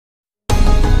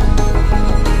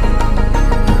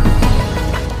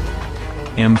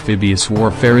Amphibious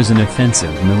warfare is an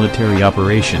offensive military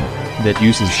operation that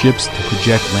uses ships to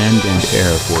project land and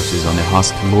air forces on a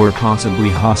hostile or possibly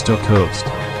hostile coast.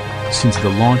 Since the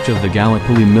launch of the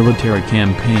Gallipoli military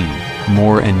campaign,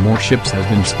 more and more ships have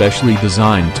been specially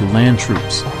designed to land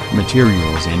troops,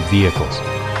 materials and vehicles.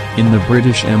 In the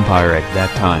British Empire at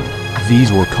that time,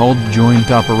 these were called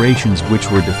joint operations, which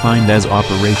were defined as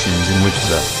operations in which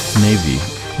the Navy,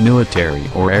 military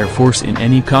or air force in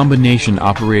any combination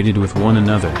operated with one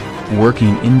another,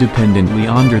 working independently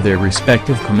under their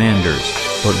respective commanders,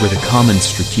 but with a common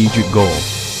strategic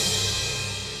goal.